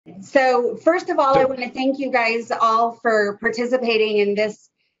So first of all, I want to thank you guys all for participating in this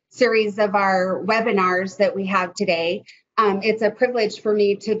series of our webinars that we have today. It's a privilege for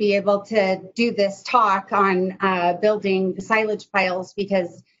me to be able to do this talk on building silage piles,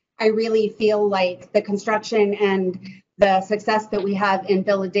 because I really feel like the construction and the success that we have in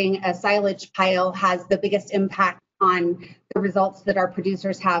building a silage pile has the biggest impact on the results that our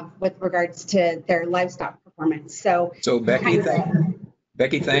producers have with regards to their livestock performance. So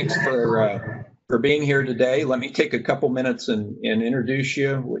Becky, thanks for being here today. Let me take a couple minutes and introduce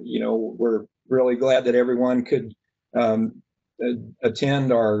you. You know, we're really glad that everyone could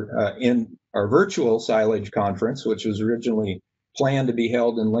attend our virtual silage conference, which was originally planned to be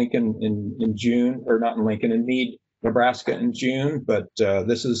held in Lincoln in June, or not in Lincoln, in Meade, Nebraska in June, but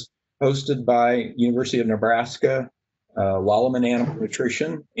this is hosted by University of Nebraska, Lallemand Animal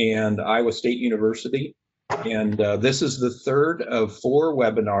Nutrition, and Iowa State University. And this is the third of 4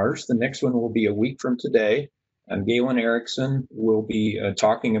 webinars. The next one will be a week from today. And Galen Erickson will be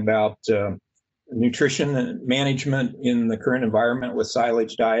talking about nutrition management in the current environment with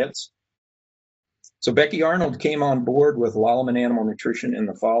silage diets. So Becky Arnold came on board with Lallemand Animal Nutrition in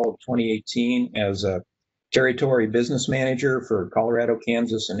the fall of 2018 as a territory business manager for Colorado,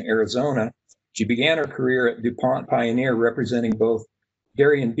 Kansas, and Arizona. She began her career at DuPont Pioneer, representing both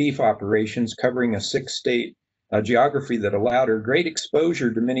dairy and beef operations, covering a 6-state geography that allowed her great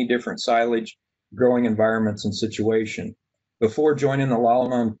exposure to many different silage growing environments and situations. Before joining the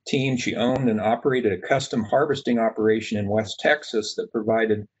Lallemand team, she owned and operated a custom harvesting operation in West Texas that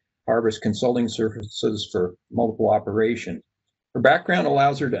provided harvest consulting services for multiple operations. Her background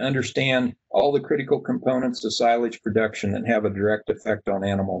allows her to understand all the critical components of silage production that have a direct effect on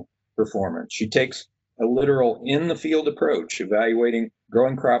animal performance. She takes a literal in-the-field approach, evaluating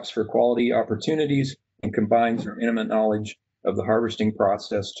growing crops for quality opportunities, and combines her intimate knowledge of the harvesting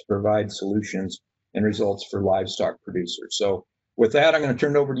process to provide solutions and results for livestock producers. So with that, I'm going to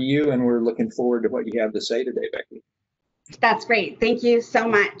turn it over to you, and we're looking forward to what you have to say today, Becky. That's great. Thank you so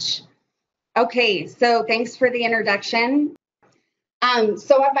much. Okay, so thanks for the introduction.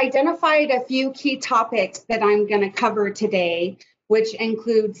 So I've identified a few key topics that I'm going to cover today, which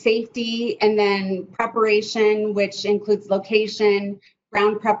include safety, and then preparation, which includes location,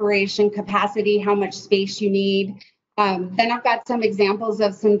 ground preparation, capacity, how much space you need. Then I've got some examples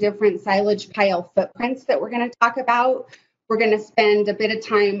of some different silage pile footprints that we're going to talk about. We're going to spend a bit of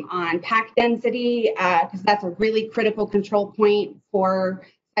time on pack density, because that's a really critical control point for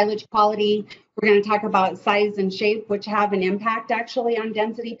silage quality. We're going to talk about size and shape, which have an impact actually on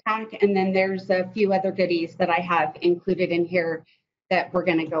density pack. And then there's a few other goodies that I have included in here that we're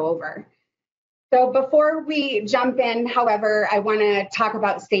going to go over. So before we jump in, however, I want to talk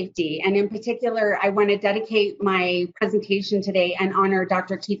about safety. And in particular, I want to dedicate my presentation today and honor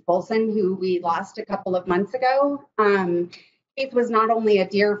Dr. Keith Bolson, who we lost a couple of months ago. Keith was not only a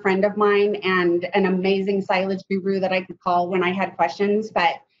dear friend of mine and an amazing silage guru that I could call when I had questions,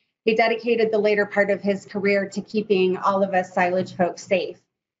 but he dedicated the later part of his career to keeping all of us silage folks safe.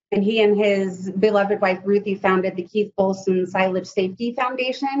 And he and his beloved wife, Ruthie, founded the Keith Bolson Silage Safety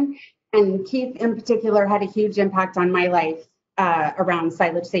Foundation. And Keith in particular had a huge impact on my life around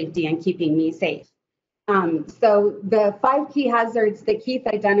silage safety and keeping me safe. So the 5 key hazards that Keith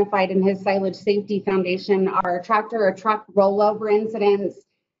identified in his Silage Safety Foundation are tractor or truck rollover incidents,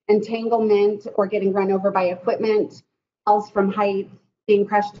 entanglement or getting run over by equipment, falls from height, being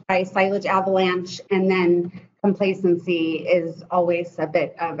crushed by silage avalanche, and then complacency is always a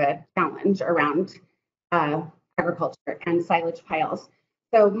bit of a challenge around agriculture and silage piles.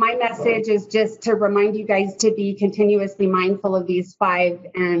 So my message is just to remind you guys to be continuously mindful of these 5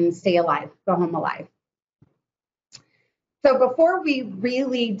 and stay alive, go home alive. So before we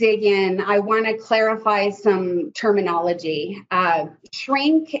really dig in, I want to clarify some terminology.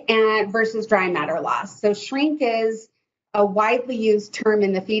 Shrink versus dry matter loss. So shrink is a widely used term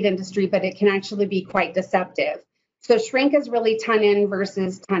in the feed industry, but it can actually be quite deceptive. So shrink is really ton in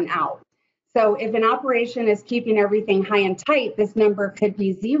versus ton out. So if an operation is keeping everything high and tight, this number could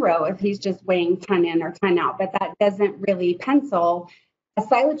be 0 if he's just weighing ton in or ton out, but that doesn't really pencil. A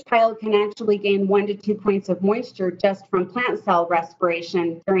silage pile can actually gain 1 to 2 points of moisture just from plant cell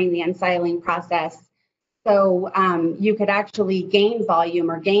respiration during the ensiling process. So you could actually gain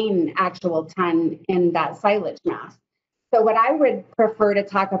volume or gain actual ton in that silage mass. So what I would prefer to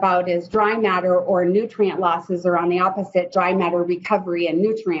talk about is dry matter or nutrient losses, or on the opposite, dry matter recovery and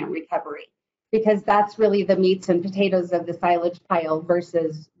nutrient recovery, because that's really the meats and potatoes of the silage pile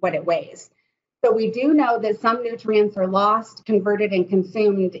versus what it weighs. So we do know that some nutrients are lost, converted, and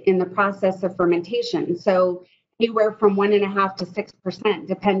consumed in the process of fermentation. So anywhere from 1.5% to 6%,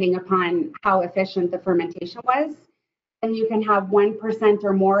 depending upon how efficient the fermentation was. And you can have 1%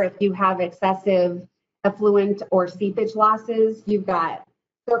 or more if you have excessive effluent or seepage losses. You've got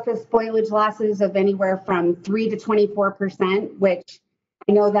surface spoilage losses of anywhere from 3 to 24%, which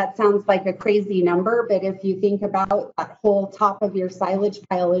I know that sounds like a crazy number, but if you think about that whole top of your silage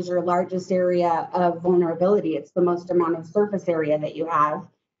pile is your largest area of vulnerability, it's the most amount of surface area that you have,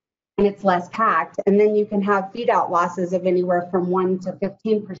 and it's less packed. And then you can have feed out losses of anywhere from 1 to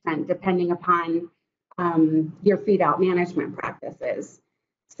 15%, depending upon your feed out management practices.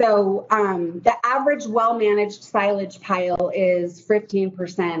 So the average well-managed silage pile is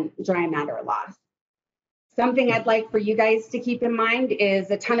 15% dry matter loss. Something I'd like for you guys to keep in mind is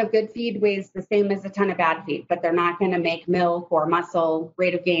a ton of good feed weighs the same as a ton of bad feed, but they're not going to make milk or muscle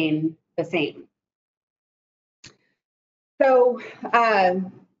rate of gain the same. So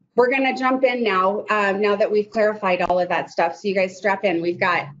we're going to jump in now, now that we've clarified all of that stuff. So you guys strap in. We've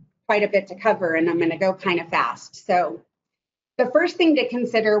got quite a bit to cover, and I'm going to go kind of fast. So the first thing to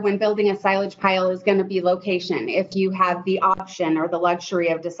consider when building a silage pile is going to be location, if you have the option or the luxury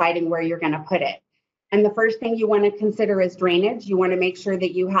of deciding where you're going to put it. And the first thing you want to consider is drainage. You want to make sure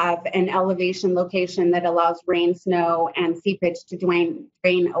that you have an elevation location that allows rain, snow, and seepage to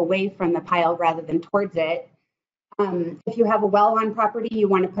drain away from the pile rather than towards it. If you have a well on property, you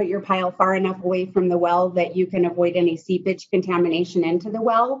want to put your pile far enough away from the well that you can avoid any seepage contamination into the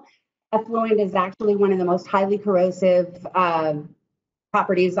well. Effluent is actually one of the most highly corrosive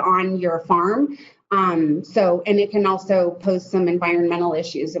properties on your farm. And it can also pose some environmental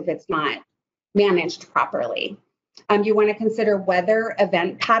issues if it's not managed properly. You want to consider weather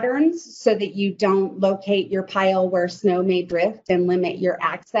event patterns so that you don't locate your pile where snow may drift and limit your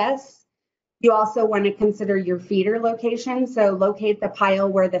access. You also want to consider your feeder location. So locate the pile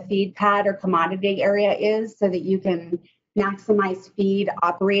where the feed pad or commodity area is so that you can maximize feed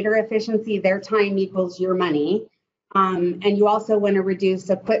operator efficiency. Their time equals your money. And you also want to reduce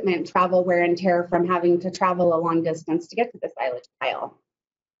equipment travel wear and tear from having to travel a long distance to get to the silage pile.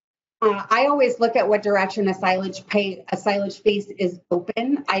 I always look at what direction a silage face is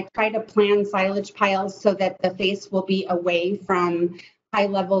open. I try to plan silage piles so that the face will be away from high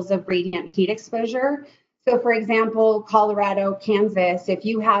levels of radiant heat exposure. So for example, Colorado, Kansas, if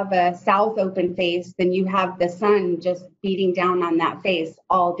you have a south open face, then you have the sun just beating down on that face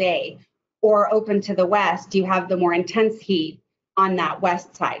all day. Or open to the west, you have the more intense heat on that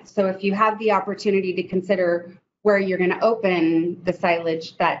west side. So if you have the opportunity to consider where you're going to open the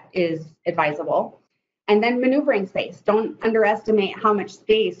silage, that is advisable. And then maneuvering space. Don't underestimate how much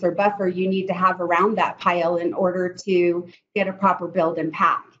space or buffer you need to have around that pile in order to get a proper build and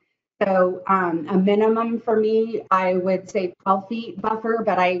pack. So a minimum for me, I would say 12 feet buffer,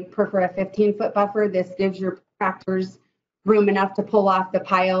 but I prefer a 15-foot buffer. This gives your tractors room enough to pull off the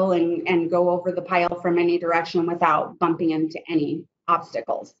pile and go over the pile from any direction without bumping into any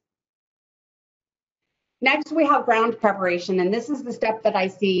obstacles. Next, we have ground preparation, and this is the step that I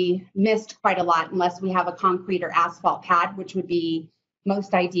see missed quite a lot unless we have a concrete or asphalt pad, which would be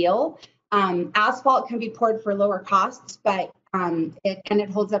most ideal. Asphalt can be poured for lower costs, but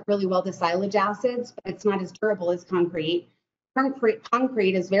it holds up really well to silage acids, but it's not as durable as concrete.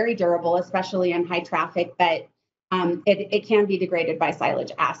 Concrete is very durable, especially in high traffic, but it can be degraded by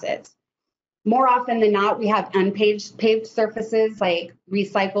silage acids. More often than not, we have unpaved surfaces like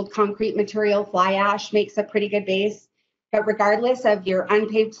recycled concrete material. Fly ash makes a pretty good base. But regardless of your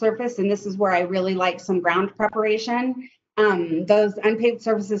unpaved surface, and this is where I really like some ground preparation, those unpaved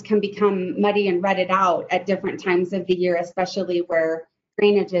surfaces can become muddy and rutted out at different times of the year, especially where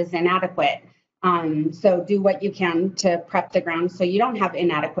drainage is inadequate. So do what you can to prep the ground so you don't have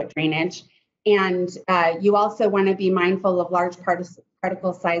inadequate drainage. And you also want to be mindful of large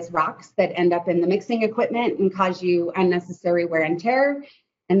particle-sized rocks that end up in the mixing equipment and cause you unnecessary wear and tear.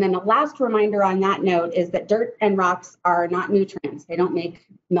 And then a last reminder on that note is that dirt and rocks are not nutrients. They don't make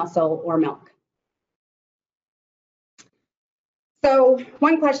muscle or milk. So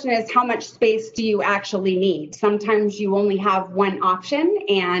one question is, how much space do you actually need? Sometimes you only have one option,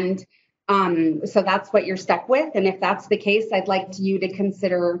 and so that's what you're stuck with. And if that's the case, I'd like you to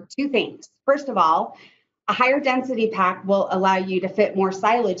consider two things. First of all, a higher density pack will allow you to fit more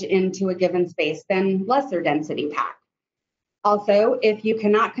silage into a given space than lesser density pack. Also, if you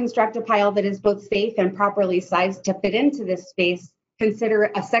cannot construct a pile that is both safe and properly sized to fit into this space,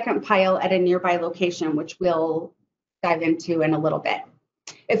 consider a second pile at a nearby location, which we'll dive into in a little bit.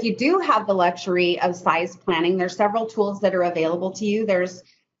 If you do have the luxury of size planning, there's several tools that are available to you. There's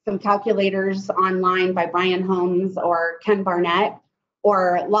some calculators online by Brian Holmes or Ken Barnett,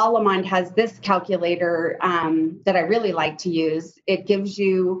 Or Lallemand has this calculator that I really like to use. It gives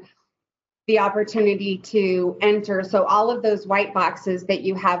you the opportunity to enter. So all of those white boxes that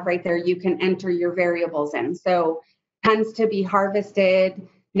you have right there, you can enter your variables in. So tends to be harvested.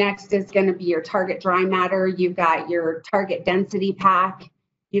 Next is going to be your target dry matter. You've got your target density pack.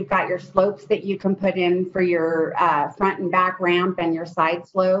 You've got your slopes that you can put in for your front and back ramp and your side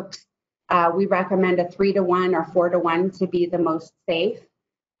slopes. We recommend a 3-to-1 or 4-to-1 to be the most safe.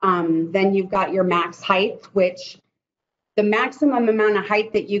 Then you've got your max height, which the maximum amount of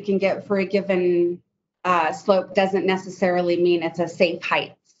height that you can get for a given slope doesn't necessarily mean it's a safe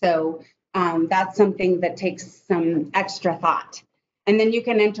height. So that's something that takes some extra thought. And then you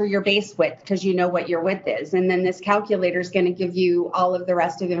can enter your base width because you know what your width is. And then this calculator is going to give you all of the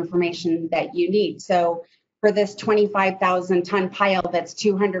rest of the information that you need. So for this 25,000 ton pile that's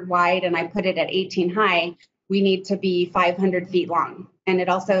 200 wide and I put it at 18 high, we need to be 500 feet long. And it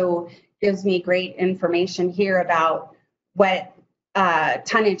also gives me great information here about what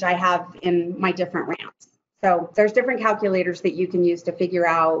tonnage I have in my different ramps. So there's different calculators that you can use to figure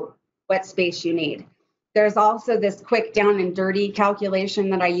out what space you need. There's also this quick down and dirty calculation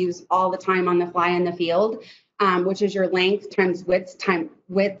that I use all the time on the fly in the field, which is your length times width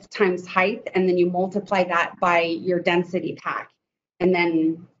times height, and then you multiply that by your density pack, and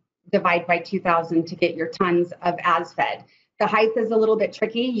then divide by 2,000 to get your tons of as fed. The height is a little bit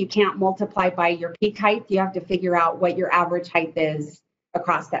tricky. You can't multiply by your peak height. You have to figure out what your average height is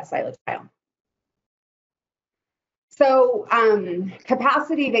across that silage pile. So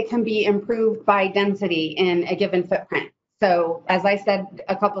capacity that can be improved by density in a given footprint. So as I said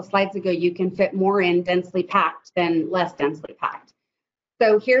a couple of slides ago, you can fit more in densely packed than less densely packed.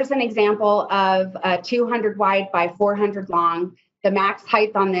 So here's an example of a 200 wide by 400 long. The max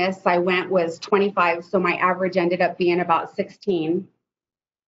height on this was 25, so my average ended up being about 16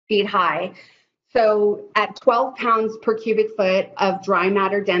 feet high. So at 12 pounds per cubic foot of dry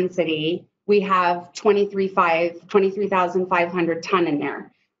matter density, we have 23,500 ton in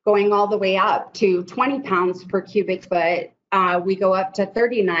there. Going all the way up to 20 pounds per cubic foot, we go up to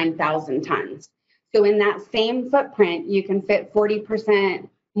 39,000 tons. So in that same footprint, you can fit 40%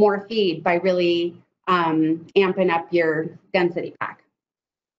 more feed by really amping up your density pack.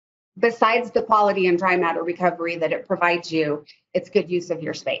 Besides the quality and dry matter recovery that it provides you, it's good use of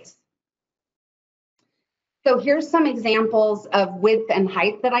your space. So here's some examples of width and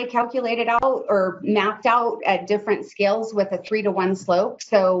height that I calculated out or mapped out at different scales with a 3-to-1 slope.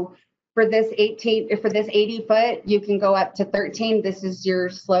 So for this 80 foot, you can go up to 13. This is your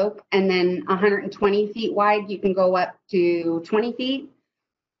slope. And then 120 feet wide, you can go up to 20 feet.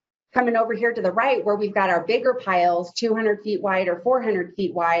 Coming over here to the right where we've got our bigger piles, 200 feet wide or 400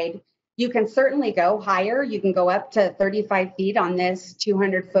 feet wide, you can certainly go higher. You can go up to 35 feet on this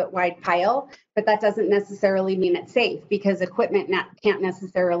 200 foot wide pile, but that doesn't necessarily mean it's safe because equipment can't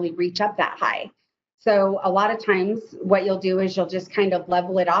necessarily reach up that high. So a lot of times what you'll do is you'll just kind of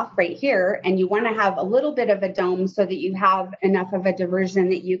level it off right here, and you want to have a little bit of a dome so that you have enough of a diversion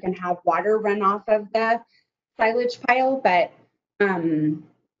that you can have water run off of the silage pile. But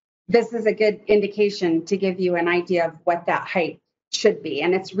this is a good indication to give you an idea of what that height should be.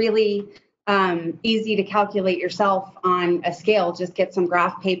 And it's really easy to calculate yourself on a scale. Just get some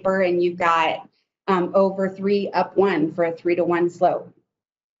graph paper and you've got over 3 up 1 for a 3-to-1 slope.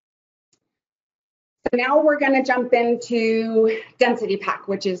 So now we're going to jump into density pack,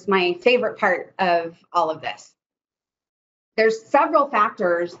 which is my favorite part of all of this. There's several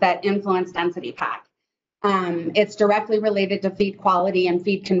factors that influence density pack. It's directly related to feed quality and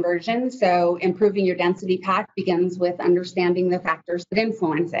feed conversion. So improving your density pack begins with understanding the factors that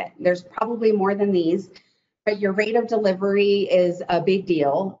influence it. There's probably more than these, but your rate of delivery is a big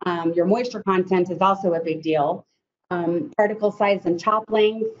deal. Your moisture content is also a big deal. Particle size and chop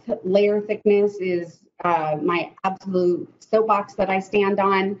length, layer thickness is my absolute soapbox that I stand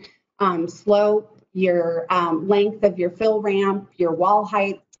on. Slope, your length of your fill ramp, your wall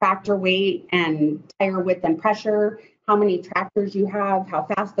height, tractor weight, and tire width and pressure, how many tractors you have, how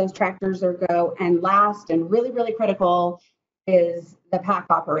fast those tractors go, and last and really, really critical is the pack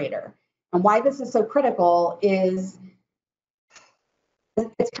operator. And why this is so critical is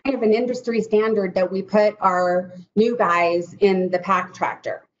it's kind of an industry standard that we put our new guys in the pack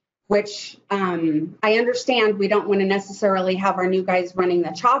tractor, which I understand we don't want to necessarily have our new guys running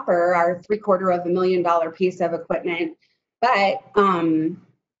the chopper, our $750,000 piece of equipment, but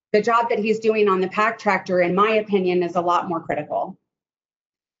the job that he's doing on the pack tractor, in my opinion, is a lot more critical.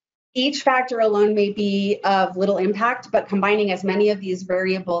 Each factor alone may be of little impact, but combining as many of these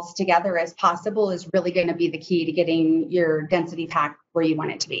variables together as possible is really going to be the key to getting your density pack where you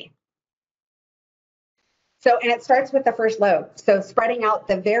want it to be. So, and it starts with the first load. So spreading out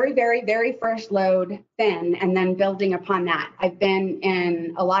the very, very, very first load thin and then building upon that. I've been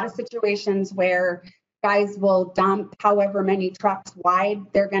in a lot of situations where guys will dump however many trucks wide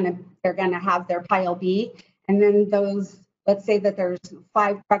they're gonna have their pile be. And then those, let's say that there's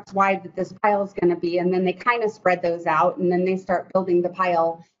 5 trucks wide that this pile is gonna be, and then they kind of spread those out and then they start building the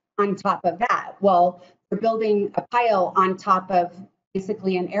pile on top of that. Well, they're building a pile on top of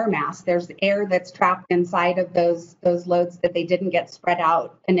basically an air mass. There's air that's trapped inside of those loads that they didn't get spread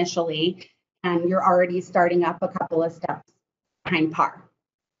out initially, and you're already starting up a couple of steps behind par.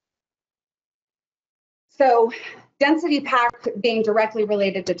 So density pack being directly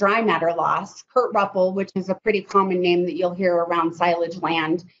related to dry matter loss, Kurt Ruppel, which is a pretty common name that you'll hear around silage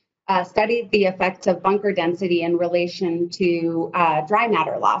land, studied the effects of bunker density in relation to dry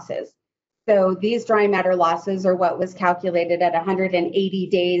matter losses. So these dry matter losses are what was calculated at 180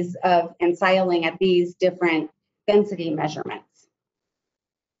 days of ensiling at these different density measurements.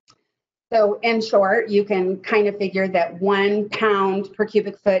 So in short, you can kind of figure that 1 pound per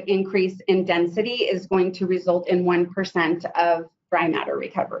cubic foot increase in density is going to result in 1% of dry matter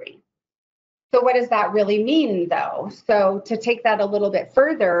recovery. So what does that really mean though? So to take that a little bit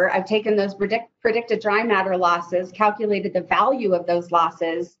further, I've taken those predicted dry matter losses, calculated the value of those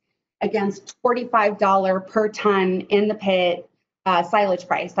losses against $45 per ton in the pit silage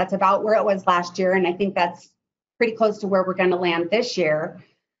price. That's about where it was last year, and I think that's pretty close to where we're going to land this year.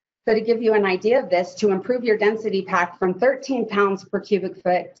 So to give you an idea of this, to improve your density pack from 13 pounds per cubic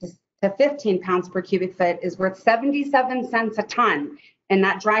foot to 15 pounds per cubic foot is worth 77 cents a ton in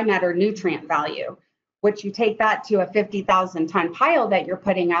that dry matter nutrient value, which you take that to a 50,000 ton pile that you're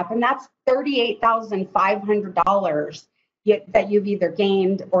putting up, and that's $38,500 that you've either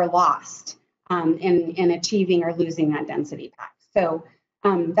gained or lost in achieving or losing that density pack. So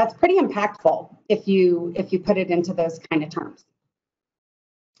that's pretty impactful if you put it into those kind of terms.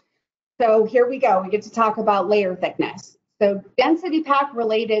 So here we go. We get to talk about layer thickness. So density pack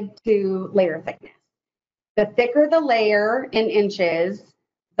related to layer thickness. The thicker the layer in inches,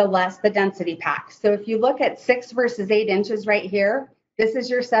 the less the density pack. So if you look at 6 versus 8 inches right here, this is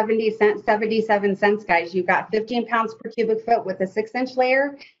your 77 cents, guys. You've got 15 pounds per cubic foot with a 6-inch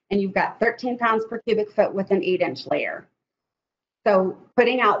layer, and you've got 13 pounds per cubic foot with an 8-inch layer. So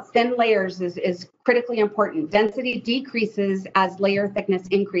putting out thin layers is critically important. Density decreases as layer thickness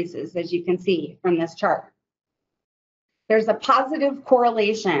increases, as you can see from this chart. There's a positive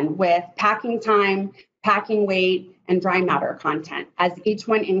correlation with packing time, packing weight, and dry matter content. As each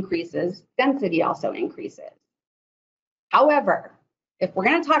one increases, density also increases. However, if we're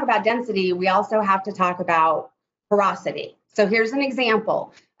going to talk about density, we also have to talk about porosity. So here's an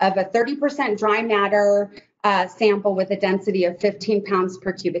example of a 30% dry matter sample with a density of 15 pounds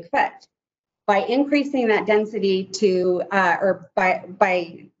per cubic foot. By increasing that density to, or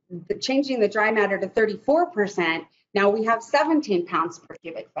by changing the dry matter to 34%, now we have 17 pounds per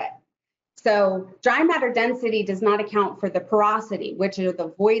cubic foot. So dry matter density does not account for the porosity, which are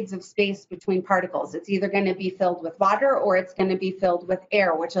the voids of space between particles. It's either going to be filled with water or it's going to be filled with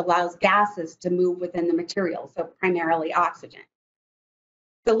air, which allows gases to move within the material, so primarily oxygen.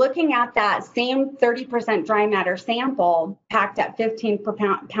 So looking at that same 30% dry matter sample packed at 15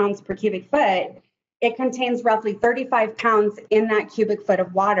 pounds per cubic foot, it contains roughly 35 pounds in that cubic foot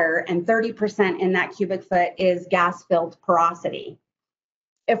of water, and 30% in that cubic foot is gas-filled porosity.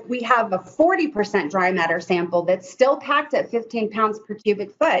 If we have a 40% dry matter sample that's still packed at 15 pounds per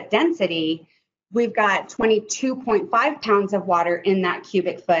cubic foot density, we've got 22.5 pounds of water in that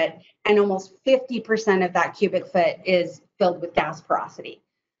cubic foot, and almost 50% of that cubic foot is filled with gas porosity.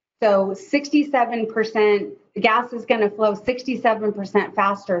 So 67%, gas is going to flow 67%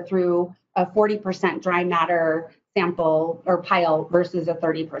 faster through a 40% dry matter sample or pile versus a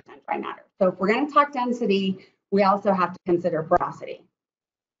 30% dry matter. So if we're going to talk density, we also have to consider porosity.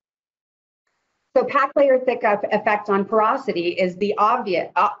 So pack layer thick effect on porosity is the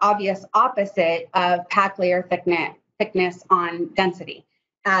obvious opposite of pack layer thickness on density.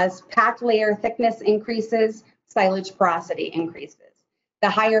 As pack layer thickness increases, silage porosity increases. The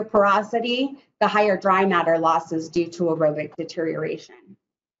higher porosity, the higher dry matter losses due to aerobic deterioration.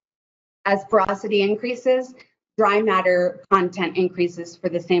 As porosity increases, dry matter content increases for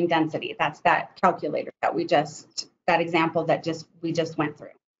the same density. That's that calculator that that example that we just went through.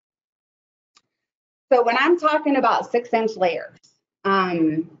 So when I'm talking about 6-inch layers,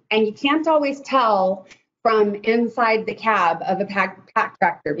 and you can't always tell from inside the cab of a pack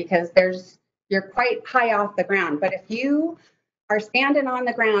tractor because you're quite high off the ground. But if you are standing on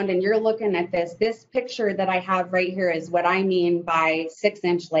the ground and you're looking at this picture that I have right here is what I mean by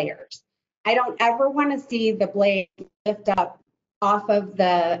 6-inch layers. I don't ever want to see the blade lift up off of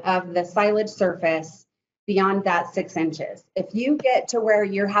the silage surface beyond that 6 inches. If you get to where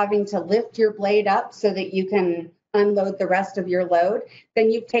you're having to lift your blade up so that you can unload the rest of your load,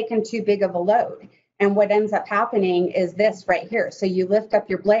 then you've taken too big of a load. And what ends up happening is this right here. So you lift up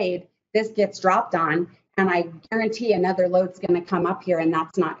your blade, this gets dropped on, and I guarantee another load's going to come up here, and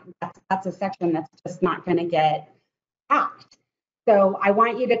that's a section that's just not going to get packed. So I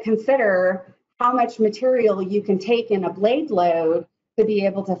want you to consider how much material you can take in a blade load to be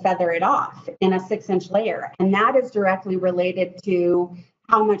able to feather it off in a 6-inch layer. And that is directly related to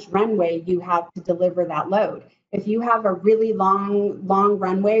how much runway you have to deliver that load. If you have a really long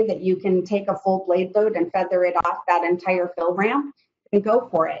runway that you can take a full blade load and feather it off that entire fill ramp, then go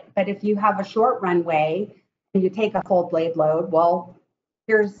for it. But if you have a short runway and you take a full blade load, well,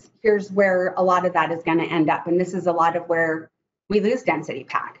 here's where a lot of that is going to end up. And this is a lot of where we lose density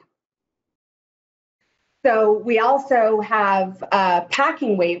pack. So we also have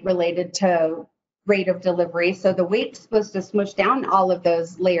packing weight related to rate of delivery. So the weight's supposed to smush down all of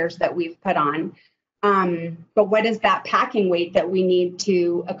those layers that we've put on. But what is that packing weight that we need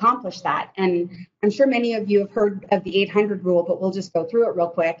to accomplish that? And I'm sure many of you have heard of the 800 rule, but we'll just go through it real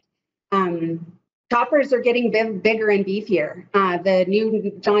quick. Choppers are getting bigger and beefier. The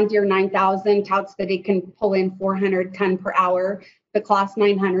new John Deere 9000 touts that it can pull in 400 ton per hour. The Class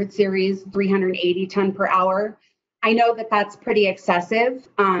 900 series, 380 ton per hour. I know that that's pretty excessive.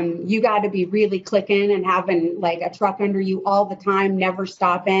 You got to be really clicking and having like a truck under you all the time, never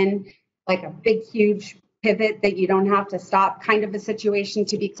stopping, like a big, huge pivot that you don't have to stop kind of a situation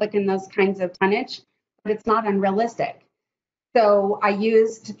to be clicking those kinds of tonnage, but it's not unrealistic. So I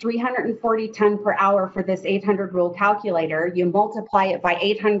used 340 ton per hour for this 800 rule calculator. You multiply it by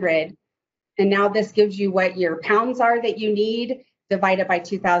 800, and now this gives you what your pounds are that you need, divided by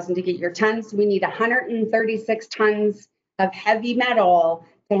 2,000 to get your tons. We need 136 tons of heavy metal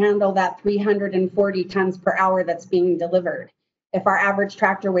to handle that 340 tons per hour that's being delivered. If our average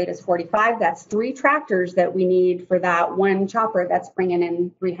tractor weight is 45, that's 3 tractors that we need for that one chopper that's bringing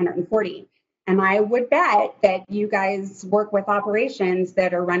in 340. And I would bet that you guys work with operations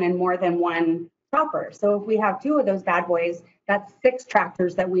that are running more than one chopper. So if we have 2 of those bad boys, that's 6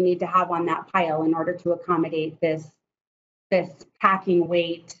 tractors that we need to have on that pile in order to accommodate this packing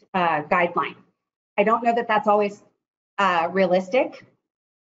weight guideline. I don't know that that's always realistic.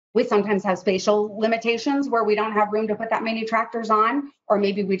 We sometimes have spatial limitations where we don't have room to put that many tractors on, or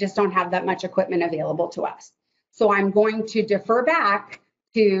maybe we just don't have that much equipment available to us. So I'm going to defer back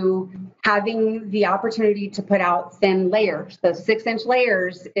to having the opportunity to put out thin layers. Those 6-inch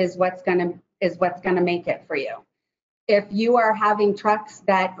layers is what's gonna make it for you. If you are having trucks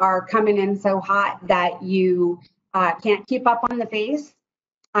that are coming in so hot that you can't keep up on the face,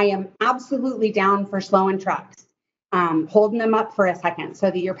 I am absolutely down for slowing trucks, holding them up for a second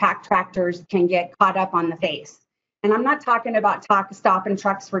so that your pack tractors can get caught up on the face. And I'm not talking about stopping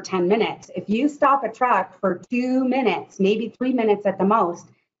trucks for 10 minutes. If you stop a truck for 2 minutes, maybe 3 minutes at the most,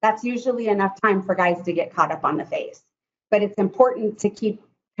 that's usually enough time for guys to get caught up on the face. But it's important to keep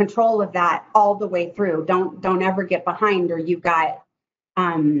control of that all the way through. Don't ever get behind, or you've got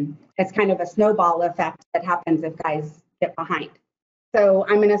it's kind of a snowball effect that happens if guys get behind. So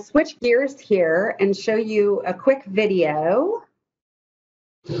I'm going to switch gears here and show you a quick video.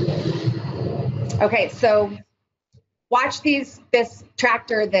 Okay, so watch this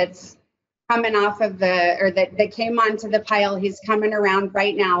tractor that's coming off of that came onto the pile. He's coming around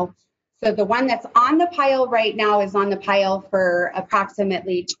right now. So the one that's on the pile right now is on the pile for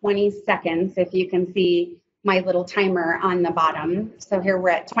approximately 20 seconds, if you can see my little timer on the bottom. So here we're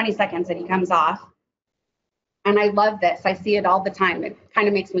at 20 seconds and he comes off. And I love this. I see it all the time. It kind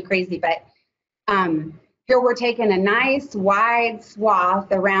of makes me crazy, but here we're taking a nice wide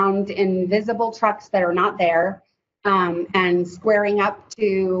swath around invisible trucks that are not there, and squaring up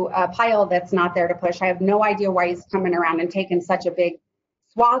to a pile that's not there to push. I have no idea why he's coming around and taking such a big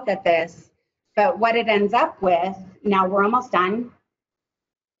swath at this, but what it ends up with, now we're almost done.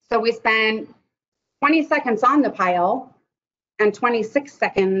 So we spent 20 seconds on the pile and 26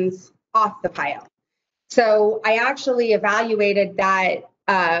 seconds off the pile. So I actually evaluated that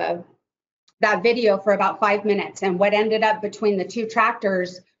video for about 5 minutes, and what ended up between the 2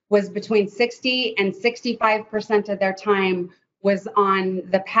 tractors was between 60 and 65% of their time was on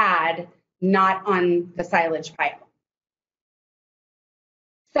the pad, not on the silage pile.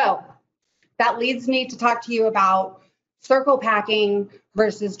 So that leads me to talk to you about circle packing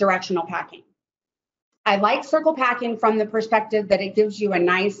versus directional packing. I like circle packing from the perspective that it gives you a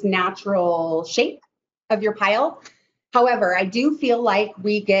nice natural shape of your pile. However, I do feel like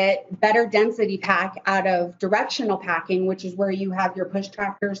we get better density pack out of directional packing, which is where you have your push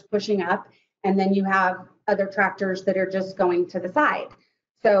tractors pushing up, and then you have other tractors that are just going to the side.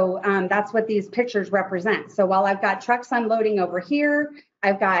 So that's what these pictures represent. So while I've got trucks unloading over here,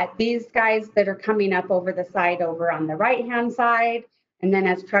 I've got these guys that are coming up over the side over on the right-hand side. And then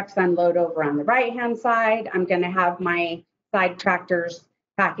as trucks unload over on the right-hand side, I'm going to have my side tractors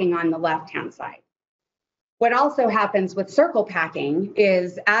packing on the left-hand side. What also happens with circle packing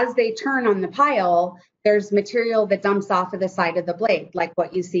is as they turn on the pile, there's material that dumps off of the side of the blade, like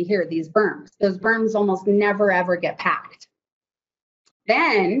what you see here, these berms. Those berms almost never, ever get packed.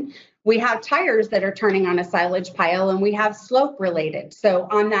 Then we have tires that are turning on a silage pile, and we have slope related. So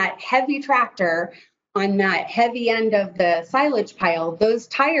on that heavy tractor, on that heavy end of the silage pile, those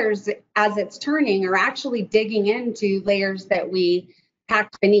tires, as it's turning, are actually digging into layers that we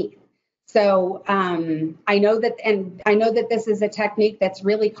packed beneath. So I know that this is a technique that's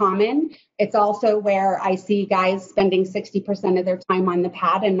really common. It's also where I see guys spending 60% of their time on the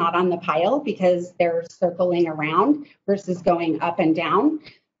pad and not on the pile because they're circling around versus going up and down.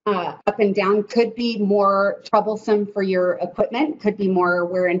 Up and down could be more troublesome for your equipment, could be more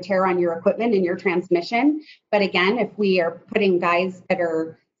wear and tear on your equipment and your transmission. But again, if we are putting guys that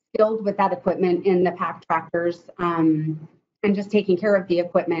are skilled with that equipment in the pack tractors and just taking care of the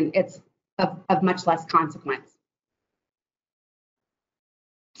equipment, it's of much less consequence.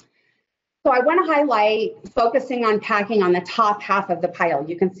 So I want to highlight focusing on packing on the top half of the pile.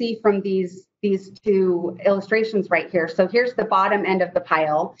 You can see from these two illustrations right here. So here's the bottom end of the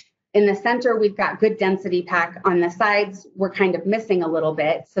pile. In the center, we've got good density pack. On the sides, we're kind of missing a little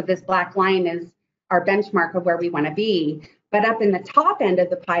bit. So this black line is our benchmark of where we want to be. But up in the top end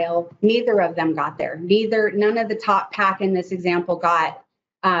of the pile, neither of them got there. None of the top pack in this example got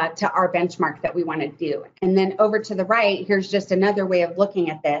to our benchmark that we want to do. And then over to the right, here's just another way of looking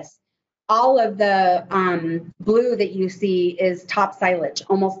at this. All of the blue that you see is top silage.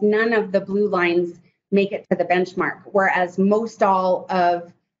 Almost none of the blue lines make it to the benchmark, whereas most all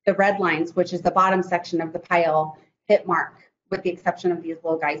of the red lines, which is the bottom section of the pile, hit mark, with the exception of these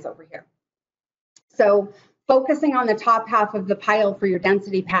little guys over here. So focusing on the top half of the pile for your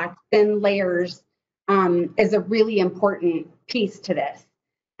density pack, thin layers is a really important piece to this.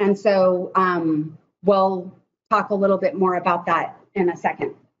 And so we'll talk a little bit more about that in a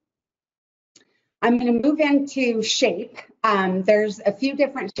second. I'm going to move into shape. There's a few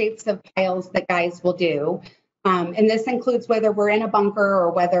different shapes of piles that guys will do. And this includes whether we're in a bunker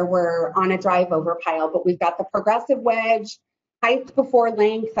or whether we're on a drive over pile, but we've got the progressive wedge, height before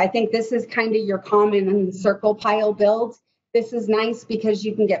length. I think this is kind of your common circle pile build. This is nice because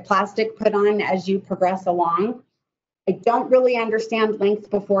you can get plastic put on as you progress along. I don't really understand length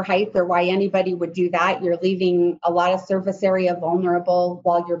before height or why anybody would do that. You're leaving a lot of surface area vulnerable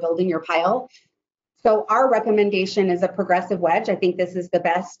while you're building your pile. So our recommendation is a progressive wedge. I think this is the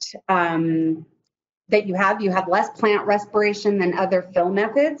best that you have. You have less plant respiration than other fill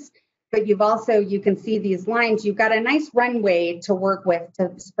methods, but you've also, you can see these lines, you've got a nice runway to work with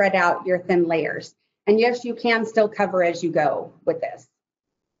to spread out your thin layers. And yes, you can still cover as you go with this.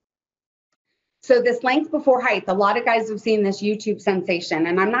 So this length before height, a lot of guys have seen this YouTube sensation,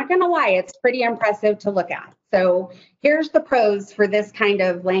 and I'm not going to lie, it's pretty impressive to look at. So here's the pros for this kind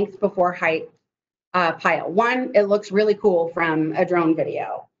of length before height pile. One, it looks really cool from a drone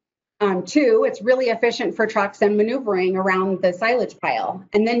video. Two, it's really efficient for trucks and maneuvering around the silage pile.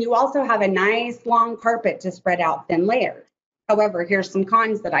 And then you also have a nice long carpet to spread out thin layers. However, here's some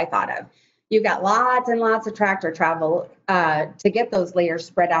cons that I thought of. You've got lots and lots of tractor travel to get those layers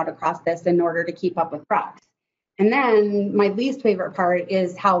spread out across this in order to keep up with trucks. And then my least favorite part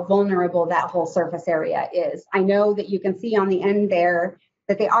is how vulnerable that whole surface area is. I know that you can see on the end there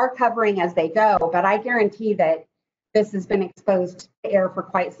that they are covering as they go, but I guarantee that this has been exposed to air for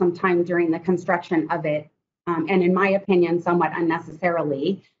quite some time during the construction of it. And in my opinion, somewhat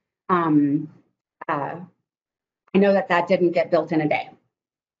unnecessarily. I know that that didn't get built in a day.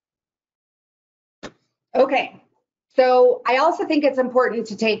 Okay, so I also think it's important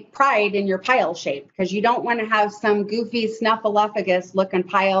to take pride in your pile shape because you don't want to have some goofy snuffleupagus looking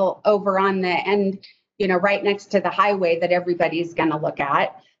pile over on the end, you know, right next to the highway that everybody's going to look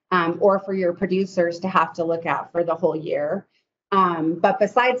at, or for your producers to have to look at for the whole year. But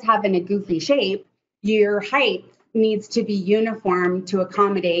besides having a goofy shape, your height needs to be uniform to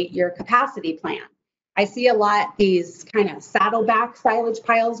accommodate your capacity plan. I see a lot these kind of saddleback silage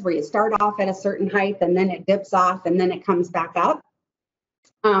piles where you start off at a certain height and then it dips off and then it comes back up.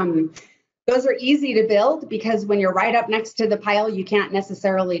 Those are easy to build because when you're right up next to the pile, you can't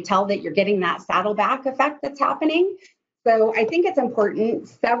necessarily tell that you're getting that saddleback effect that's happening. So I think it's important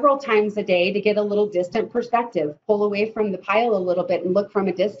several times a day to get a little distant perspective, pull away from the pile a little bit and look from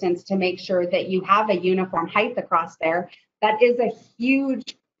a distance to make sure that you have a uniform height across there. That is a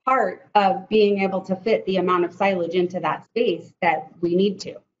huge part of being able to fit the amount of silage into that space that we need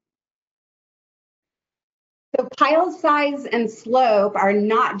to. So pile size and slope are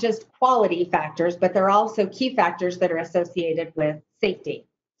not just quality factors, but they're also key factors that are associated with safety.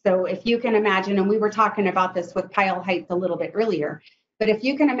 So if you can imagine, and we were talking about this with pile height a little bit earlier, but if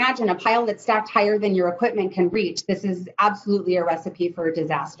you can imagine a pile that's stacked higher than your equipment can reach, this is absolutely a recipe for a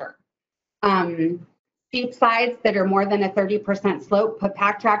disaster. Steep sides that are more than a 30% slope put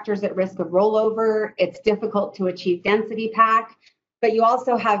pack tractors at risk of rollover. It's difficult to achieve density pack. But you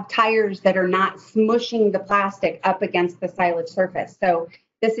also have tires that are not smushing the plastic up against the silage surface. So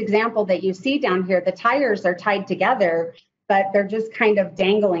this example that you see down here, the tires are tied together, but they're just kind of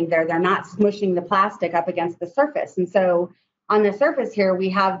dangling there. They're not smushing the plastic up against the surface. And so on the surface here, we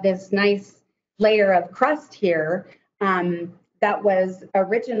have this nice layer of crust here that was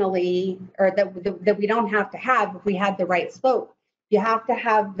originally, or that we don't have to have if we had the right slope. You have to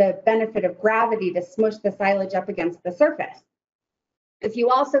have the benefit of gravity to smush the silage up against the surface. If you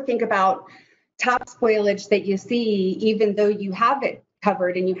also think about top spoilage that you see, even though you have it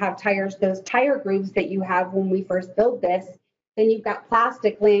covered and you have tires, those tire grooves that you have when we first build this, then you've got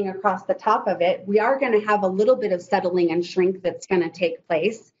plastic laying across the top of it. We are going to have a little bit of settling and shrink that's going to take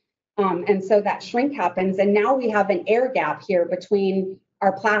place. And so that shrink happens. And now we have an air gap here between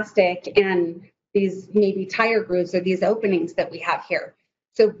our plastic and these maybe tire grooves or these openings that we have here.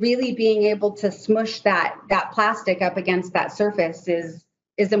 So really being able to smush that plastic up against that surface is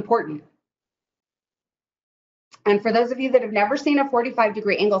important. And for those of you that have never seen a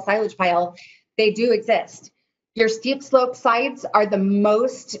 45-degree angle silage pile, they do exist. Your steep slope sides are the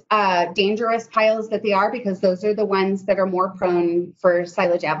most dangerous piles that they are because those are the ones that are more prone for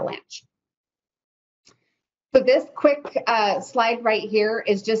silage avalanche. So this quick slide right here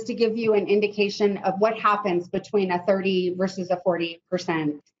is just to give you an indication of what happens between a 30 versus a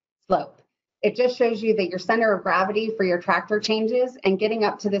 40% slope. It just shows you that your center of gravity for your tractor changes, and getting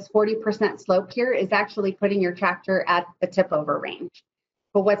up to this 40% slope here is actually putting your tractor at the tip over range.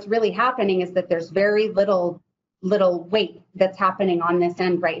 But what's really happening is that there's very little weight that's happening on this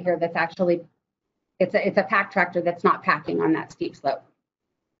end right here that's actually, it's a pack tractor that's not packing on that steep slope.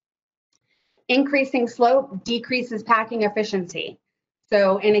 Increasing slope decreases packing efficiency.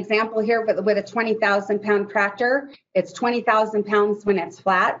 So an example here with a 20,000 pound tractor, it's 20,000 pounds when it's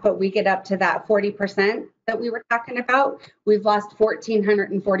flat, but we get up to that 40% that we were talking about, we've lost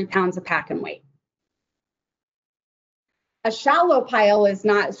 1,440 pounds of pack and weight. A shallow pile is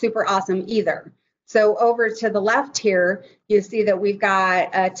not super awesome either. So over to the left here, you see that we've got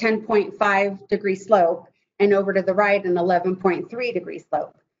a 10.5 degree slope, and over to the right, an 11.3 degree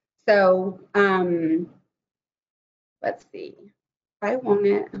slope. So let's see, why won't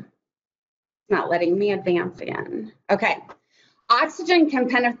it? It's not letting me advance again. Okay, oxygen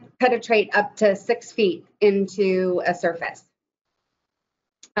can penetrate up to 6 feet into a surface,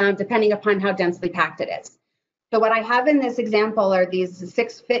 depending upon how densely packed it is. So what I have in this example are these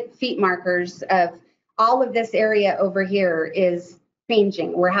 6 feet markers of all of this area over here is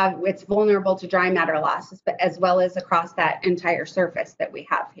changing. It's vulnerable to dry matter loss, but as well as across that entire surface that we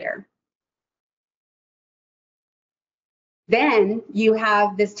have here. Then you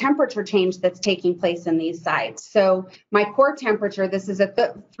have this temperature change that's taking place in these sides. So my core temperature, this is a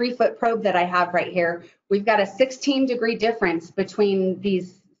 3-foot probe that I have right here. We've got a 16-degree difference between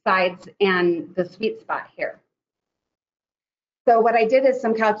these sides and the sweet spot here. So what I did is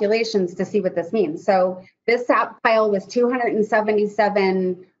some calculations to see what this means. So this sap pile was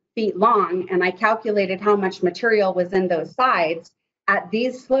 277 feet long, and I calculated how much material was in those sides. At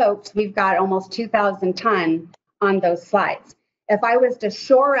these slopes, we've got almost 2,000 ton on those slides. If I was to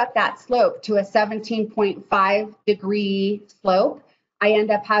shore up that slope to a 17.5 degree slope, I end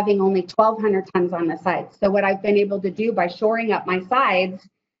up having only 1,200 tons on the sides. So what I've been able to do by shoring up my sides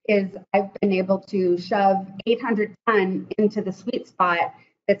is I've been able to shove 800 ton into the sweet spot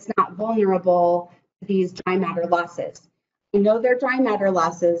that's not vulnerable to these dry matter losses. I know they're dry matter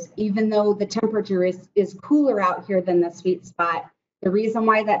losses, even though the temperature is cooler out here than the sweet spot. The reason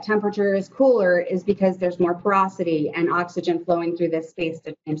why that temperature is cooler is because there's more porosity and oxygen flowing through this space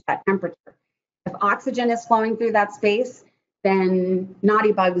to change that temperature. If oxygen is flowing through that space, then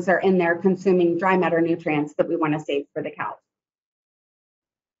naughty bugs are in there consuming dry matter nutrients that we want to save for the cows.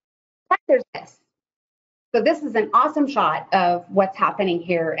 But there's this. So this is an awesome shot of what's happening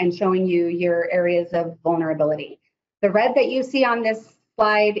here and showing you your areas of vulnerability. The red that you see on this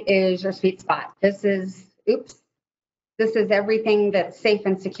slide is your sweet spot. This is everything that's safe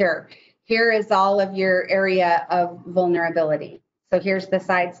and secure. Here is all of your area of vulnerability. So here's the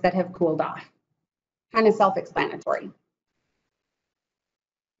sides that have cooled off. Kind of self-explanatory.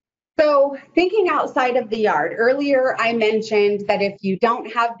 So thinking outside of the yard, earlier I mentioned that if you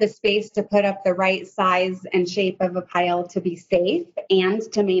don't have the space to put up the right size and shape of a pile to be safe and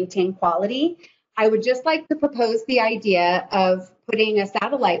to maintain quality, I would just like to propose the idea of putting a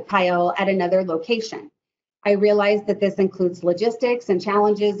satellite pile at another location. I realize that this includes logistics and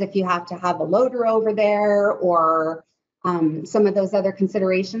challenges if you have to have a loader over there or some of those other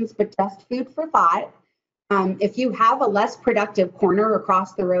considerations, but just food for thought. If you have a less productive corner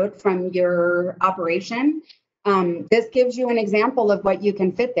across the road from your operation, this gives you an example of what you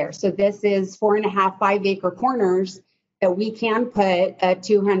can fit there. So this is 4.5, 5 acre corners that we can put a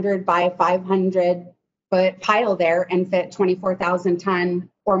 200 by 500 foot pile there and fit 24,000 ton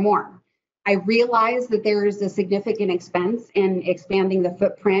or more. I realize that there is a significant expense in expanding the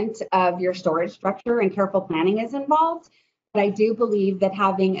footprint of your storage structure and careful planning is involved. But I do believe that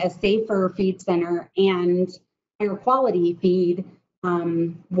having a safer feed center and higher quality feed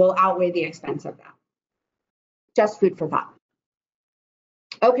will outweigh the expense of that. Just food for thought.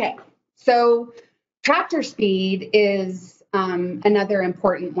 Okay, so tractor speed is another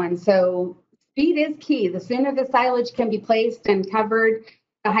important one. So speed is key. The sooner the silage can be placed and covered,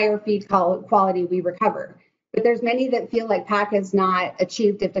 the higher feed quality we recover. But there's many that feel like pack is not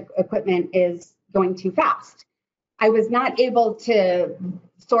achieved if the equipment is going too fast. I was not able to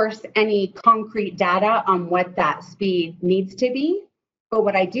source any concrete data on what that speed needs to be. But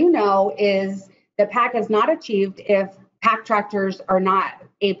what I do know is that pack is not achieved if pack tractors are not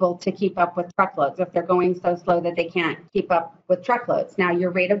able to keep up with truckloads, if they're going so slow that they can't keep up with truckloads. Now, your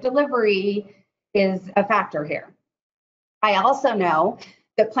rate of delivery is a factor here. I also know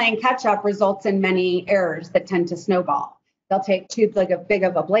that playing catch up results in many errors that tend to snowball. They'll take too big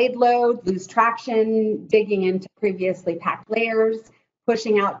of a blade load, lose traction, digging into previously packed layers,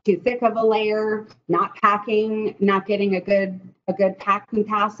 pushing out too thick of a layer, not packing, not getting a good pack and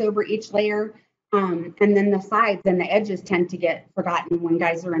pass over each layer. And then the sides and the edges tend to get forgotten when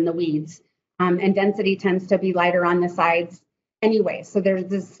guys are in the weeds. And density tends to be lighter on the sides anyway. So there's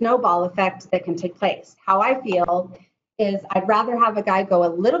this snowball effect that can take place. How I feel is I'd rather have a guy go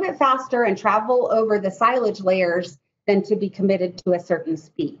a little bit faster and travel over the silage layers than to be committed to a certain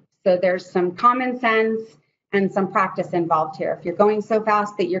speed. So there's some common sense and some practice involved here. If you're going so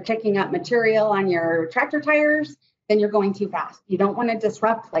fast that you're kicking up material on your tractor tires, then you're going too fast. You don't want to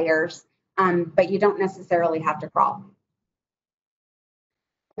disrupt layers, but you don't necessarily have to crawl.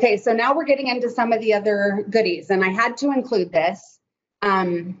 Okay, so now we're getting into some of the other goodies, and I had to include this.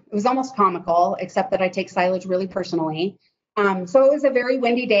 It was almost comical, except that I take silage really personally. So it was a very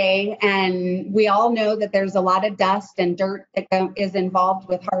windy day, and we all know that there's a lot of dust and dirt that is involved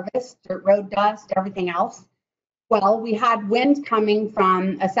with harvest, dirt road dust, everything else. Well, we had wind coming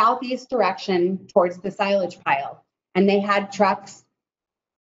from a southeast direction towards the silage pile, and they had trucks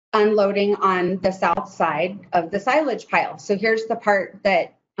unloading on the south side of the silage pile. So here's the part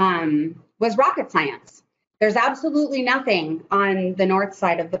that was rocket science. There's absolutely nothing on the north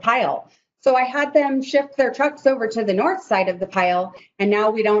side of the pile. So I had them shift their trucks over to the north side of the pile, and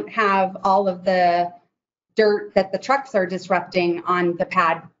now we don't have all of the dirt that the trucks are disrupting on the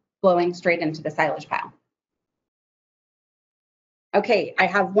pad blowing straight into the silage pile. Okay, I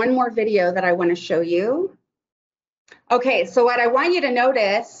have one more video that I want to show you. Okay, so what I want you to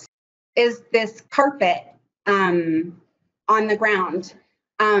notice is this carpet on the ground.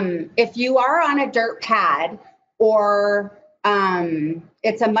 If you are on a dirt pad or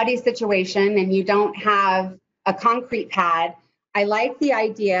it's a muddy situation and you don't have a concrete pad, I like the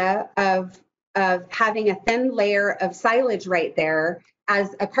idea of having a thin layer of silage right there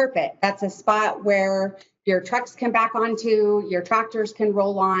as a carpet. That's a spot where your trucks can back onto, your tractors can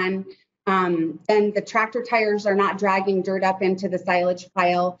roll on, and the tractor tires are not dragging dirt up into the silage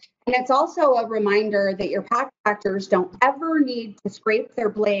pile. And it's also a reminder that your pack tractors don't ever need to scrape their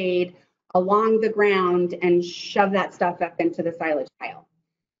blade along the ground and shove that stuff up into the silage pile.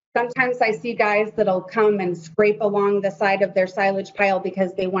 Sometimes I see guys that'll come and scrape along the side of their silage pile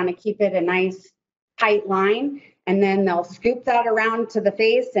because they want to keep it a nice tight line, and then they'll scoop that around to the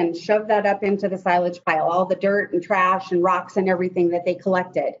face and shove that up into the silage pile, all the dirt and trash and rocks and everything that they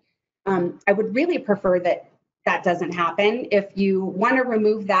collected. I would really prefer that that doesn't happen. If you want to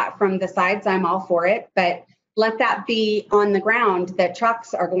remove that from the sides, I'm all for it, but let that be on the ground that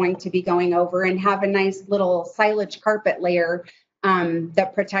trucks are going to be going over, and have a nice little silage carpet layer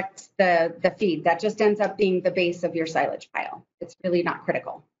that protects the feed. That just ends up being the base of your silage pile. It's really not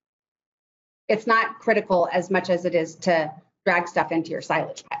critical. It's not critical as much as it is to drag stuff into your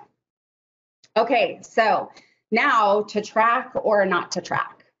silage pile. Okay, so now to track or not to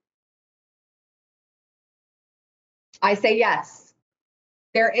track. I say yes.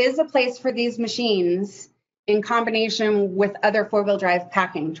 There is a place for these machines in combination with other four-wheel drive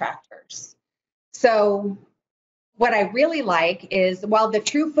packing tractors. So what I really like is, while the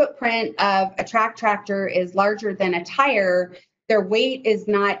true footprint of a track tractor is larger than a tire, their weight is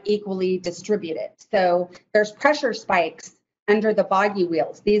not equally distributed. So there's pressure spikes under the boggy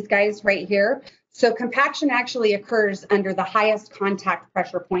wheels, these guys right here. So compaction actually occurs under the highest contact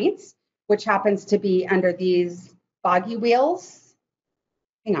pressure points, which happens to be under these boggy wheels.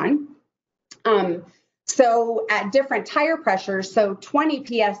 Hang on. So at different tire pressures, so 20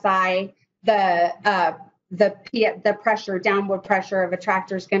 PSI, the pressure, downward pressure of a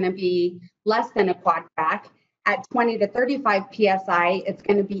tractor is going to be less than a quad track. At 20 to 35 PSI, it's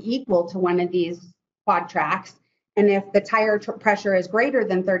going to be equal to one of these quad tracks. And if the tire pressure is greater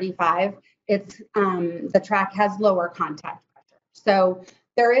than 35, it's the track has lower contact pressure. So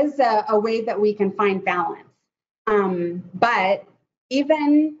there is a way that we can find balance. But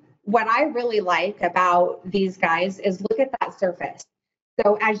even what I really like about these guys is, look at that surface.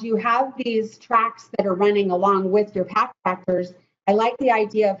 So as you have these tracks that are running along with your pack tractors, I like the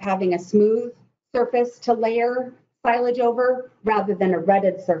idea of having a smooth surface to layer silage over rather than a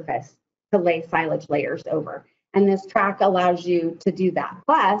rutted surface to lay silage layers over. And this track allows you to do that.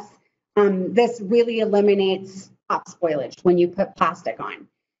 Plus, this really eliminates top spoilage when you put plastic on.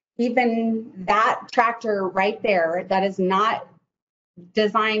 Even that tractor right there, that is not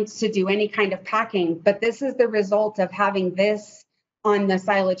designed to do any kind of packing, but this is the result of having this on the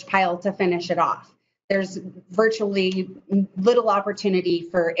silage pile to finish it off. There's virtually little opportunity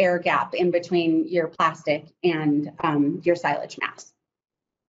for air gap in between your plastic and your silage mass.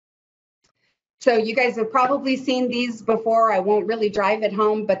 So you guys have probably seen these before. I won't really drive it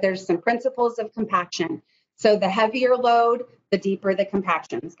home, but there's some principles of compaction. So the heavier load, the deeper the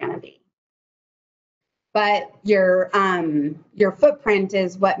compaction is going to be. But your footprint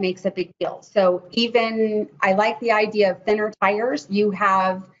is what makes a big deal. So even, I like the idea of thinner tires. You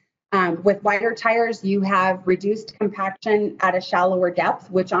have, with wider tires, you have reduced compaction at a shallower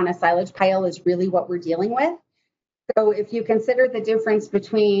depth, which on a silage pile is really what we're dealing with. So if you consider the difference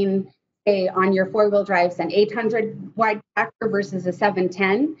between, on your four-wheel drives, an 800 wide tractor versus a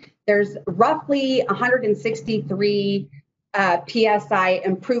 710, there's roughly 163 PSI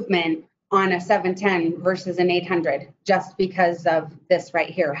improvement on a 710 versus an 800, just because of this right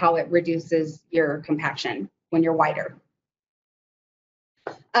here, how it reduces your compaction when you're wider.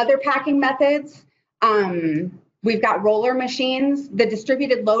 Other packing methods, we've got roller machines. The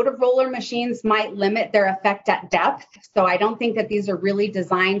distributed load of roller machines might limit their effect at depth. So I don't think that these are really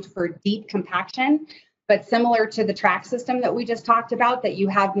designed for deep compaction, but similar to the track system that we just talked about, that you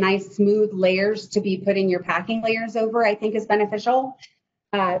have nice smooth layers to be putting your packing layers over, I think is beneficial.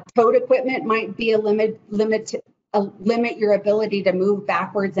 Towed equipment might be limit your ability to move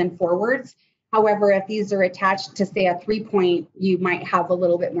backwards and forwards. However, if these are attached to, say, a 3-point, you might have a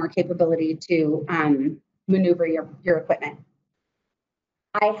little bit more capability to maneuver your equipment.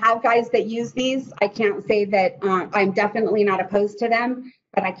 I have guys that use these. I can't say that I'm definitely not opposed to them,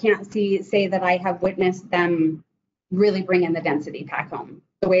 but I can't say that I have witnessed them really bring in the density pack home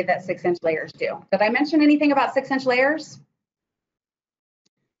the way that 6-inch layers do. Did I mention anything about 6-inch layers?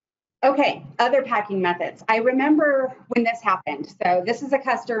 Okay, other packing methods. I remember when this happened. So this is a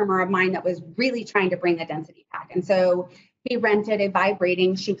customer of mine that was really trying to bring the density pack. And so he rented a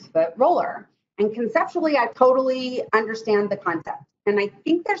vibrating sheep's foot roller. And conceptually, I totally understand the concept. And I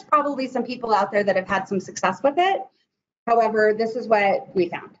think there's probably some people out there that have had some success with it. However, this is what we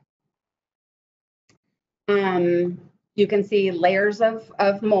found. You can see layers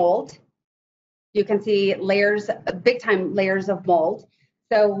of mold. You can see layers, big time layers of mold.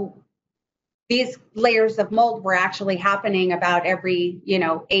 So these layers of mold were actually happening about every,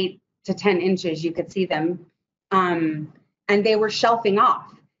 8 to 10 inches. You could see them, and they were shelving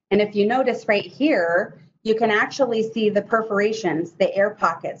off. And if you notice right here, you can actually see the perforations, the air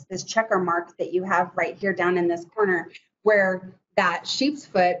pockets, this checker mark that you have right here down in this corner, where that sheep's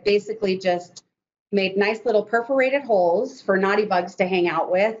foot basically just made nice little perforated holes for naughty bugs to hang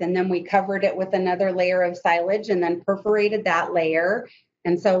out with. And then we covered it with another layer of silage and then perforated that layer,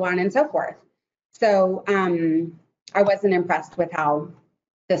 and so on and so forth. So I wasn't impressed with how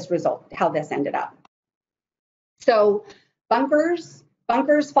this ended up. So bunkers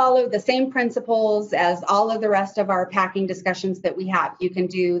follow the same principles as all of the rest of our packing discussions that we have. You can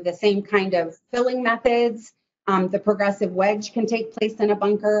do the same kind of filling methods. The progressive wedge can take place in a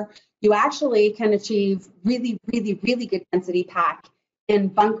bunker. You actually can achieve really, really, really good density pack in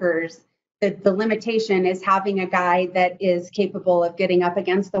bunkers. The limitation is having a guy that is capable of getting up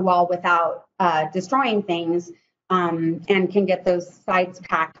against the wall without destroying things and can get those sides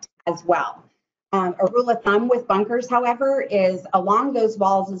packed as well. A rule of thumb with bunkers, however, is along those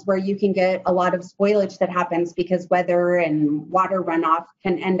walls is where you can get a lot of spoilage that happens because weather and water runoff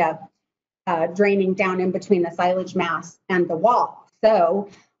can end up draining down in between the silage mass and the wall. So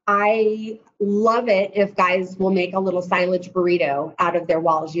I love it if guys will make a little silage burrito out of their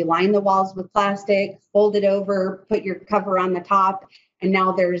walls. You line the walls with plastic, fold it over, put your cover on the top, and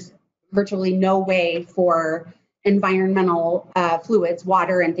now there's virtually no way for environmental fluids,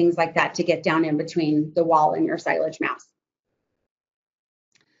 water and things like that to get down in between the wall and your silage mass.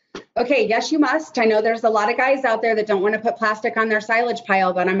 Okay, yes, you must. I know there's a lot of guys out there that don't want to put plastic on their silage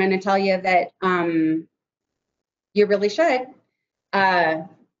pile, but I'm going to tell you that you really should.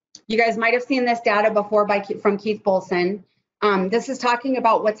 You guys might have seen this data before from Keith Bolson. This is talking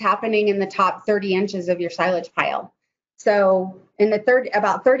about what's happening in the top 30 inches of your silage pile. So in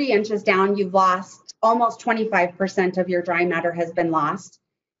about 30 inches down, you've lost almost 25% of your dry matter has been lost.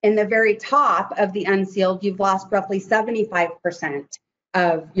 In the very top of the unsealed, you've lost roughly 75%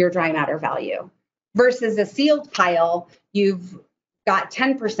 of your dry matter value. Versus a sealed pile, you've got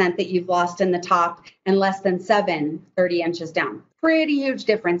 10% that you've lost in the top and less than 30 inches down. Pretty huge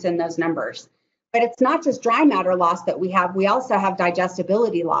difference in those numbers. But it's not just dry matter loss that we also have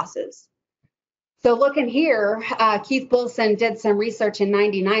digestibility losses. So looking here, Keith Bolson did some research in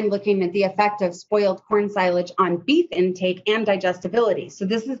 '99 looking at the effect of spoiled corn silage on beef intake and digestibility. So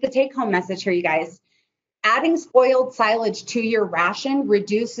this is the take-home message here, you guys. Adding spoiled silage to your ration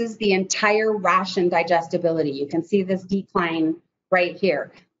reduces the entire ration digestibility. You can see this decline right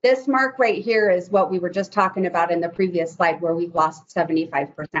here. This mark right here is what we were just talking about in the previous slide where we've lost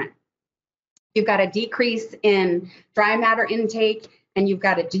 75%. You've got a decrease in dry matter intake and you've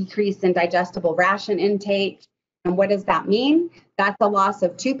got a decrease in digestible ration intake. And what does that mean? That's a loss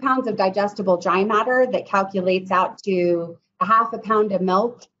of 2 pounds of digestible dry matter that calculates out to a half a pound of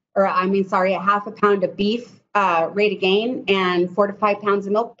milk, a half a pound of beef rate of gain and 4 to 5 pounds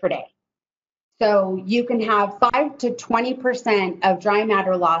of milk per day. So you can have 5 to 20% of dry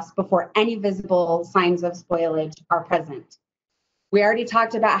matter loss before any visible signs of spoilage are present. We already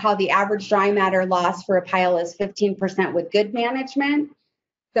talked about how the average dry matter loss for a pile is 15% with good management.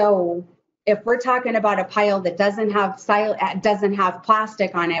 So if we're talking about a pile that doesn't have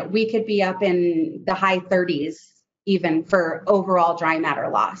plastic on it, we could be up in the high 30s even for overall dry matter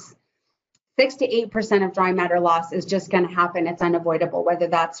loss. 6 to 8% of dry matter loss is just going to happen. It's unavoidable, whether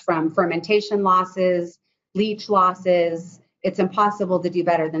that's from fermentation losses, leach losses. It's impossible to do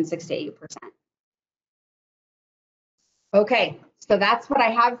better than 6 to 8%. Okay, so that's what I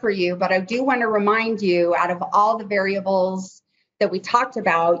have for you, but I do want to remind you, out of all the variables that we talked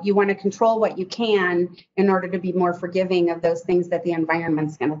about, you want to control what you can in order to be more forgiving of those things that the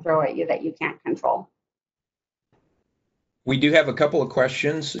environment's going to throw at you that you can't control. We do have a couple of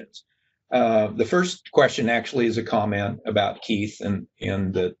questions. The first question actually is a comment about Keith and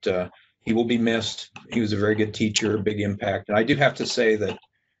that he will be missed. He was a very good teacher, big impact. And I do have to say that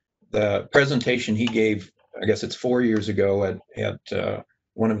the presentation he gave, I guess it's 4 years ago at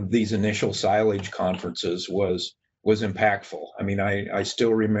one of these initial silage conferences was impactful. I mean, I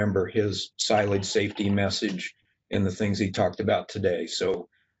still remember his silage safety message and the things he talked about today. So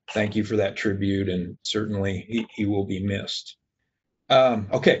thank you for that tribute, and certainly he will be missed.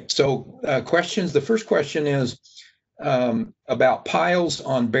 Okay, so questions. The first question is about piles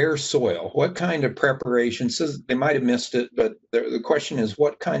on bare soil. What kind of preparations? They might have missed it, but the question is,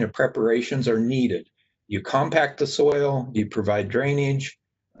 what kind of preparations are needed? You compact the soil, you provide drainage.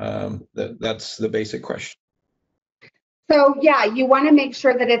 That's the basic question. So yeah, you want to make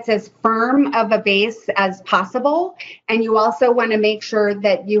sure that it's as firm of a base as possible. And you also want to make sure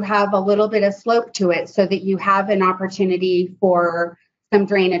that you have a little bit of slope to it so that you have an opportunity for some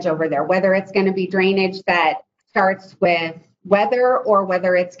drainage over there, whether it's going to be drainage that starts with weather or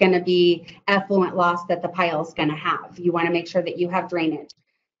whether it's going to be effluent loss that the pile is going to have. You want to make sure that you have drainage.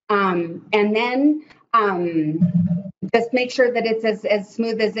 And then just make sure that it's as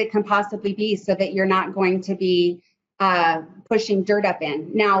smooth as it can possibly be so that you're not going to be pushing dirt up in.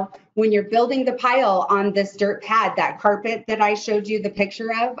 Now, when you're building the pile on this dirt pad, that carpet that I showed you the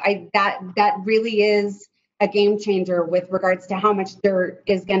picture of, that really is a game changer with regards to how much dirt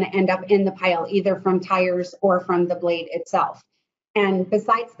is going to end up in the pile, either from tires or from the blade itself. And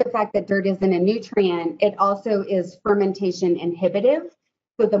besides the fact that dirt isn't a nutrient, it also is fermentation inhibitive.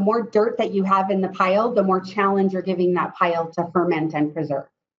 So the more dirt that you have in the pile, the more challenge you're giving that pile to ferment and preserve.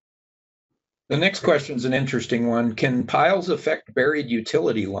 The next question is an interesting one. Can piles affect buried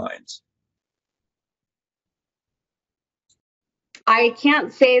utility lines? I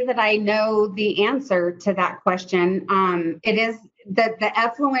can't say that I know the answer to that question. It is that the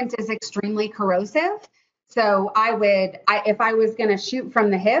effluent is extremely corrosive. So if I was going to shoot from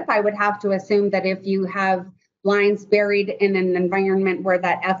the hip, I would have to assume that if you have lines buried in an environment where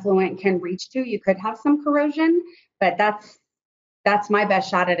that effluent can reach to, you could have some corrosion. But that's my best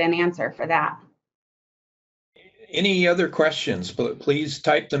shot at an answer for that. Any other questions? Please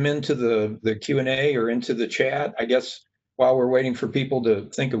type them into the Q&A or into the chat. I guess while we're waiting for people to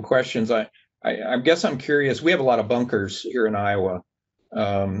think of questions, I guess I'm curious. We have a lot of bunkers here in Iowa,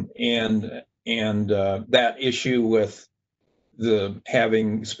 and that issue with the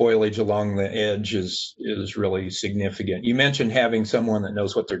having spoilage along the edge is really significant. You mentioned having someone that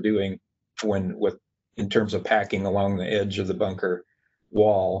knows what they're doing in terms of packing along the edge of the bunker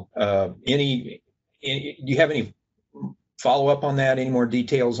wall. Do you have any follow up on that? Any more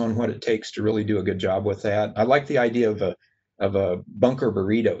details on what it takes to really do a good job with that? I like the idea of a bunker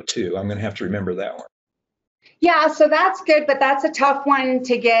burrito too. I'm going to have to remember that one. Yeah, so that's good, but that's a tough one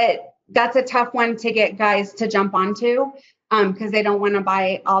to get. That's a tough one to get guys to jump onto because they don't want to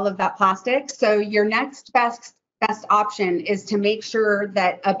buy all of that plastic. So your next best option is to make sure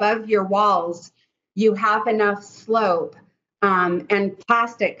that above your walls you have enough slope and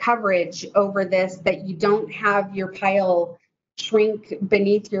plastic coverage over this, that you don't have your pile shrink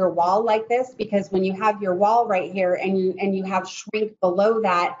beneath your wall like this, because when you have your wall right here and you have shrink below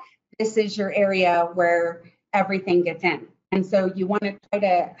that, this is your area where everything gets in. And so you want to try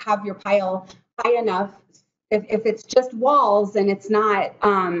to have your pile high enough. If it's just walls and it's not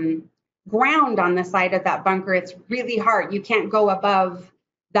ground on the side of that bunker, it's really hard. You can't go above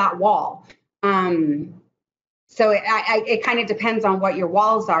that wall. So it kind of depends on what your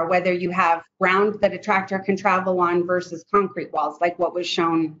walls are, whether you have ground that a tractor can travel on versus concrete walls, like what was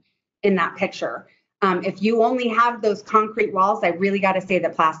shown in that picture. If you only have those concrete walls, I really got to say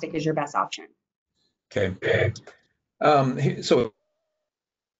that plastic is your best option. Okay. So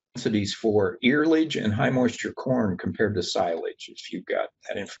densities for earlage and high moisture corn compared to silage, if you've got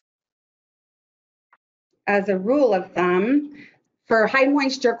that information. As a rule of thumb, for high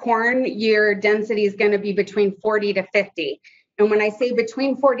moisture corn, your density is going to be between 40 to 50. And when I say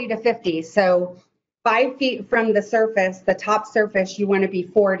between 40 to 50, so 5 feet from the surface, the top surface, you want to be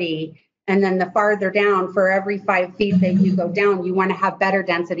 40. And then the farther down, for every 5 feet that you go down, you want to have better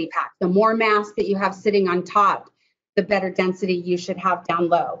density pack. The more mass that you have sitting on top, the better density you should have down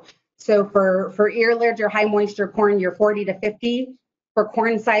low. So for earlage or high moisture corn, you're 40 to 50. For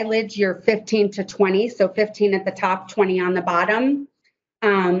corn silage, you're 15 to 20. So 15 at the top, 20 on the bottom.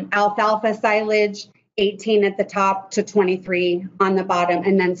 Alfalfa silage, 18 at the top to 23 on the bottom.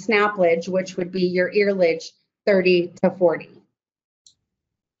 And then snaplage, which would be your earlage, 30 to 40.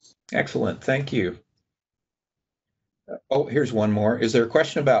 Excellent, thank you. Oh, here's one more. Is there a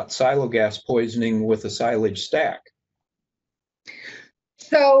question about silo gas poisoning with a silage stack?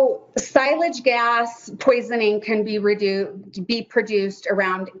 So silage gas poisoning can be produced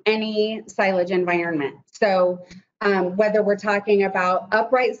around any silage environment. So whether we're talking about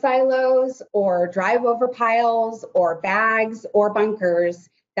upright silos or drive over piles or bags or bunkers,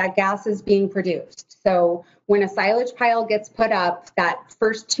 that gas is being produced. So when a silage pile gets put up, that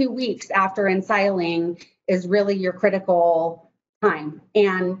first 2 weeks after ensiling is really your critical time.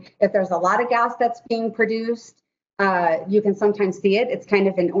 And if there's a lot of gas that's being produced, you can sometimes see it. It's kind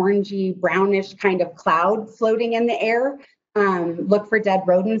of an orangey, brownish kind of cloud floating in the air. Look for dead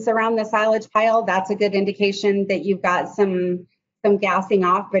rodents around the silage pile. That's a good indication that you've got some gassing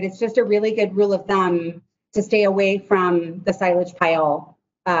off, but it's just a really good rule of thumb to stay away from the silage pile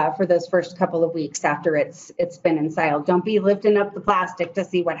for those first couple of weeks after it's been ensiled. Don't be lifting up the plastic to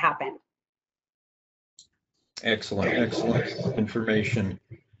see what happened. Excellent information.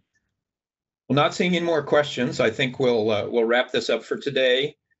 Well, not seeing any more questions, I think we'll wrap this up for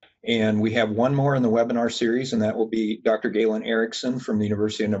today. And we have one more in the webinar series, and that will be Dr. Galen Erickson from the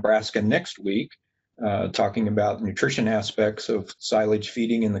University of Nebraska next week, talking about nutrition aspects of silage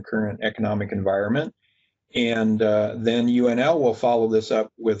feeding in the current economic environment. And then UNL will follow this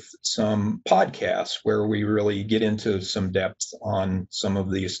up with some podcasts where we really get into some depth on some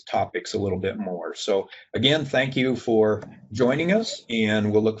of these topics a little bit more. So again, thank you for joining us,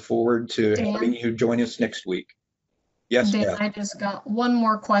 and we'll look forward to having you join us next week. Yes, Dan, Beth. I just got one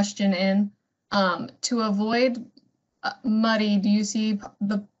more question in. To avoid muddy, do you see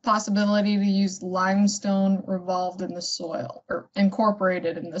the possibility to use limestone revolved in the soil, or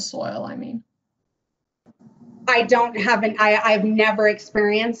incorporated in the soil, I mean? I don't have I've never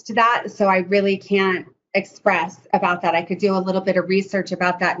experienced that, so I really can't express about that. I could do a little bit of research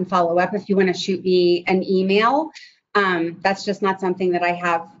about that and follow up if you want to shoot me an email. That's just not something that I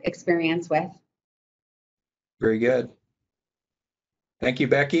have experience with. Very good. Thank you,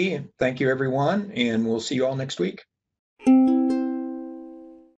 Becky. Thank you, everyone, and we'll see you all next week.